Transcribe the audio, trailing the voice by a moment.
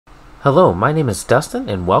Hello, my name is Dustin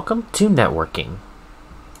and welcome to networking.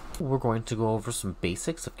 We're going to go over some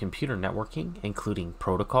basics of computer networking, including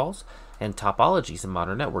protocols and topologies in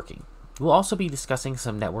modern networking. We'll also be discussing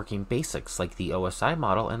some networking basics like the OSI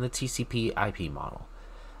model and the TCP/IP model.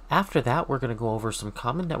 After that, we're going to go over some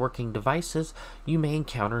common networking devices you may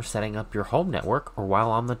encounter setting up your home network or while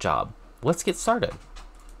on the job. Let's get started.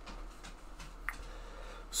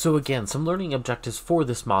 So again, some learning objectives for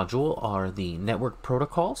this module are the network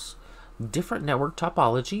protocols, different network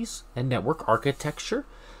topologies, and network architecture,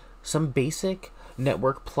 some basic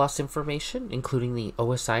network plus information, including the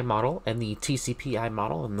OSI model and the TCP/IP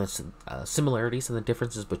model and the similarities and the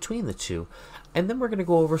differences between the two. And then we're going to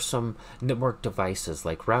go over some network devices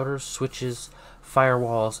like routers, switches,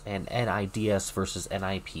 firewalls, and NIDS versus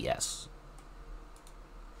NIPS.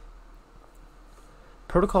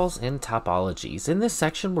 Protocols and topologies. In this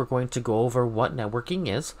section, we're going to go over what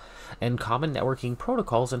networking is and common networking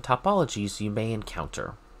protocols and topologies you may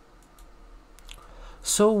encounter.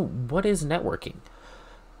 So, what is networking?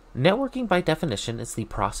 Networking, by definition, is the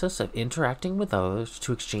process of interacting with others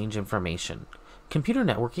to exchange information. Computer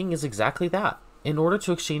networking is exactly that. In order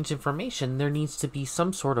to exchange information, there needs to be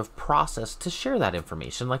some sort of process to share that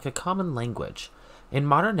information, like a common language. In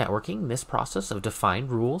modern networking, this process of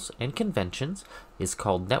defined rules and conventions is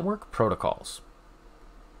called network protocols.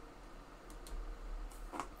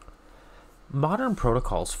 Modern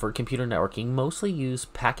protocols for computer networking mostly use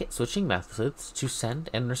packet switching methods to send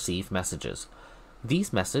and receive messages.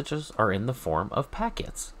 These messages are in the form of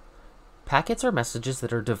packets. Packets are messages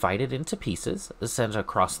that are divided into pieces, sent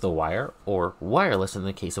across the wire, or wireless in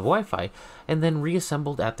the case of Wi-Fi, and then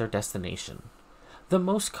reassembled at their destination. The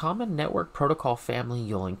most common network protocol family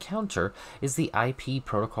you'll encounter is the IP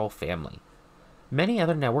protocol family. Many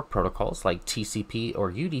other network protocols like TCP or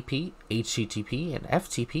UDP, HTTP, and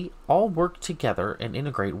FTP all work together and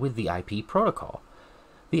integrate with the IP protocol.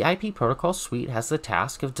 The IP protocol suite has the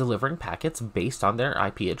task of delivering packets based on their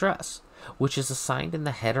IP address, which is assigned in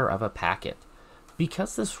the header of a packet.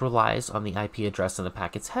 Because this relies on the IP address in the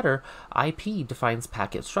packet's header, IP defines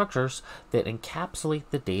packet structures that encapsulate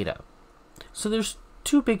the data. So there's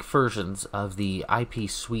two big versions of the IP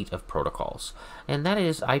suite of protocols, and that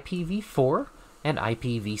is IPv4 and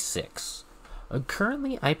IPv6.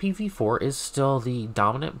 Currently, IPv4 is still the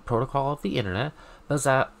dominant protocol of the internet,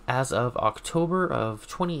 but as of October of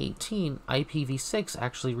 2018, IPv6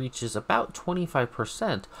 actually reaches about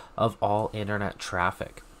 25% of all internet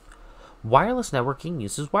traffic. Wireless networking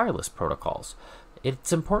uses wireless protocols.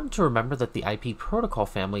 It's important to remember that the IP protocol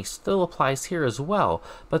family still applies here as well,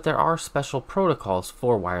 but there are special protocols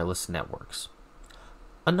for wireless networks.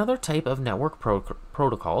 Another type of network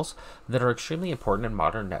protocols that are extremely important in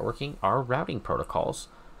modern networking are routing protocols.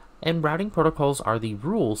 And routing protocols are the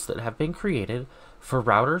rules that have been created for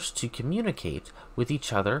routers to communicate with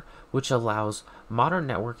each other, which allows modern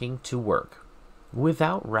networking to work.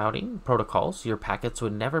 Without routing protocols, your packets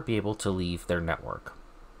would never be able to leave their network.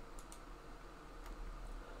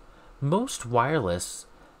 Most wireless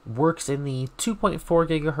works in the 2.4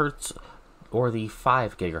 GHz or the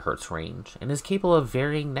 5 GHz range and is capable of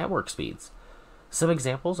varying network speeds. Some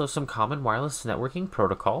examples of some common wireless networking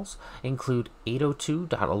protocols include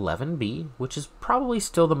 802.11b, which is probably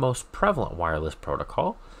still the most prevalent wireless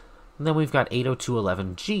protocol. And then we've got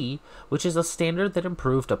 802.11g, which is a standard that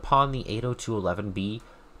improved upon the 802.11b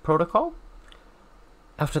protocol.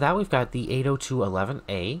 After that, we've got the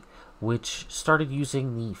 802.11a, which started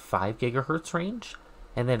using the 5 GHz range,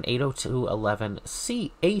 and then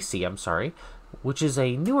 802.11ac, which is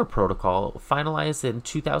a newer protocol finalized in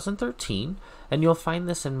 2013, and you'll find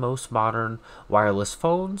this in most modern wireless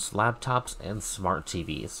phones, laptops, and smart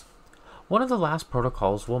TVs. One of the last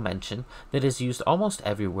protocols we'll mention that is used almost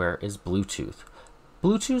everywhere is Bluetooth.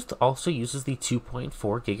 Bluetooth also uses the 2.4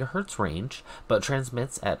 GHz range, but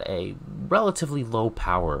transmits at a relatively low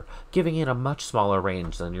power, giving it a much smaller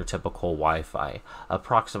range than your typical Wi-Fi,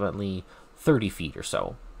 approximately 30 feet or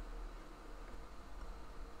so.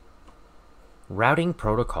 Routing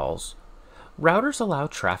protocols. Routers allow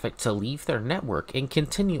traffic to leave their network and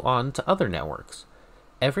continue on to other networks.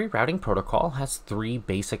 Every routing protocol has three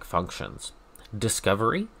basic functions: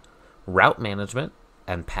 discovery, route management,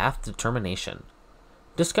 and path determination.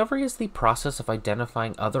 Discovery is the process of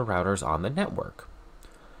identifying other routers on the network.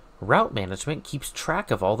 Route management keeps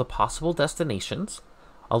track of all the possible destinations,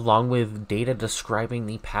 along with data describing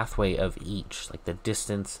the pathway of each, like the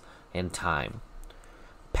distance and time.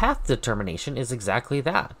 Path determination is exactly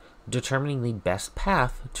that, determining the best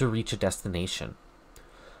path to reach a destination.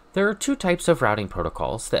 There are two types of routing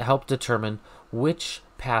protocols that help determine which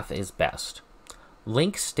path is best.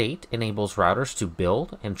 Link state enables routers to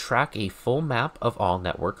build and track a full map of all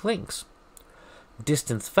network links.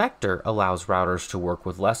 Distance vector allows routers to work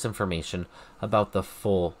with less information about the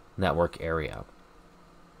full network area.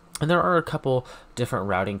 And there are a couple different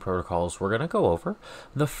routing protocols we're going to go over.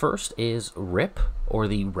 The first is RIP, or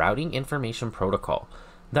the Routing Information Protocol.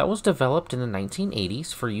 That was developed in the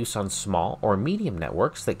 1980s for use on small or medium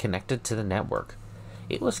networks that connected to the network.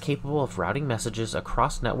 It was capable of routing messages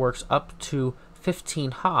across networks up to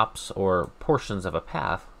 15 hops, or portions of a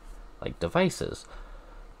path, like devices.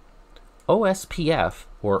 OSPF,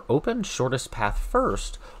 or Open Shortest Path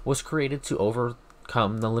First, was created to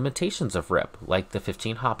overcome the limitations of RIP, like the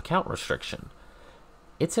 15-hop count restriction.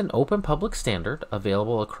 It's an open public standard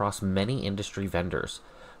available across many industry vendors.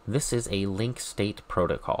 This is a link state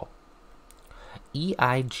protocol.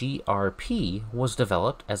 EIGRP was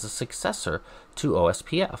developed as a successor to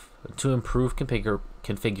OSPF to improve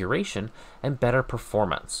configuration and better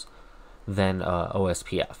performance than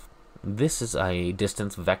OSPF. This is a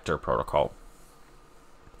distance vector protocol.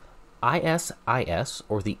 ISIS,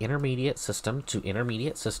 or the Intermediate System to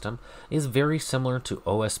Intermediate System, is very similar to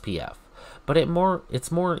OSPF, but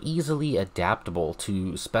it's more easily adaptable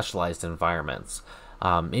to specialized environments.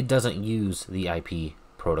 It doesn't use the IP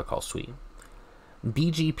protocol suite.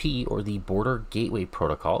 BGP, or the Border Gateway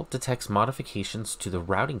Protocol, detects modifications to the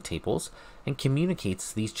routing tables and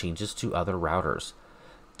communicates these changes to other routers.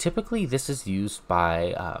 Typically, this is used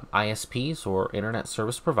by ISPs, or Internet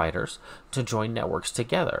Service Providers, to join networks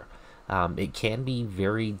together. It can be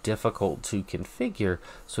very difficult to configure,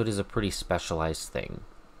 so it is a pretty specialized thing.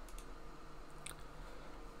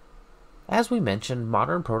 As we mentioned,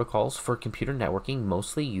 modern protocols for computer networking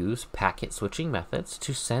mostly use packet switching methods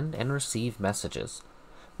to send and receive messages.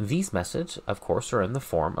 These messages, of course, are in the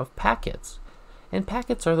form of packets. And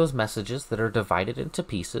packets are those messages that are divided into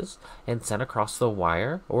pieces and sent across the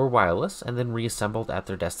wire or wireless and then reassembled at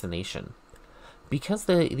their destination. Because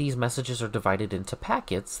these messages are divided into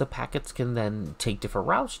packets, the packets can then take different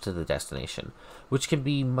routes to the destination, which can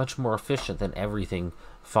be much more efficient than everything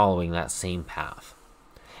following that same path.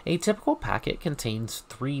 A typical packet contains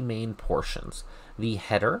three main portions: the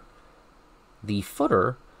header, the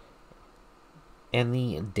footer, and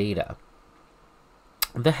the data.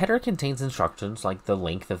 The header contains instructions like the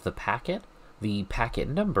length of the packet, the packet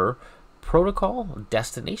number, protocol,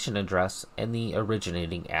 destination address, and the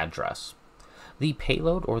originating address. The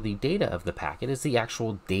payload, or the data of the packet, is the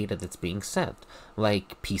actual data that's being sent,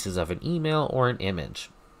 like pieces of an email or an image.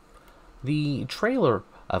 The trailer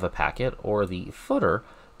of a packet, or the footer,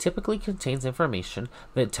 typically contains information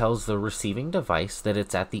that tells the receiving device that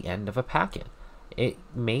it's at the end of a packet. It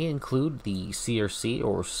may include the CRC,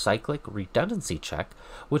 or cyclic redundancy check,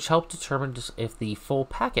 which helps determine if the full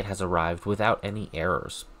packet has arrived without any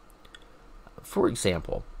errors. For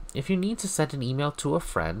example, if you need to send an email to a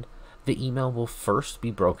friend, the email will first be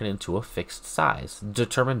broken into a fixed size,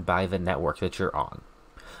 determined by the network that you're on.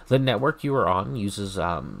 The network you are on uses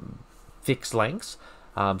fixed lengths.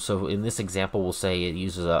 So in this example, we'll say it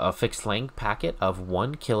uses a fixed length packet of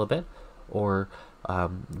 1 kilobit, or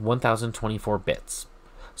 1024 bits.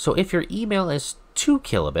 So if your email is 2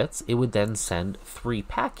 kilobits, it would then send 3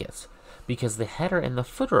 packets, because the header and the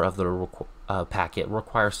footer of the packet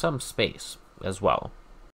require some space as well.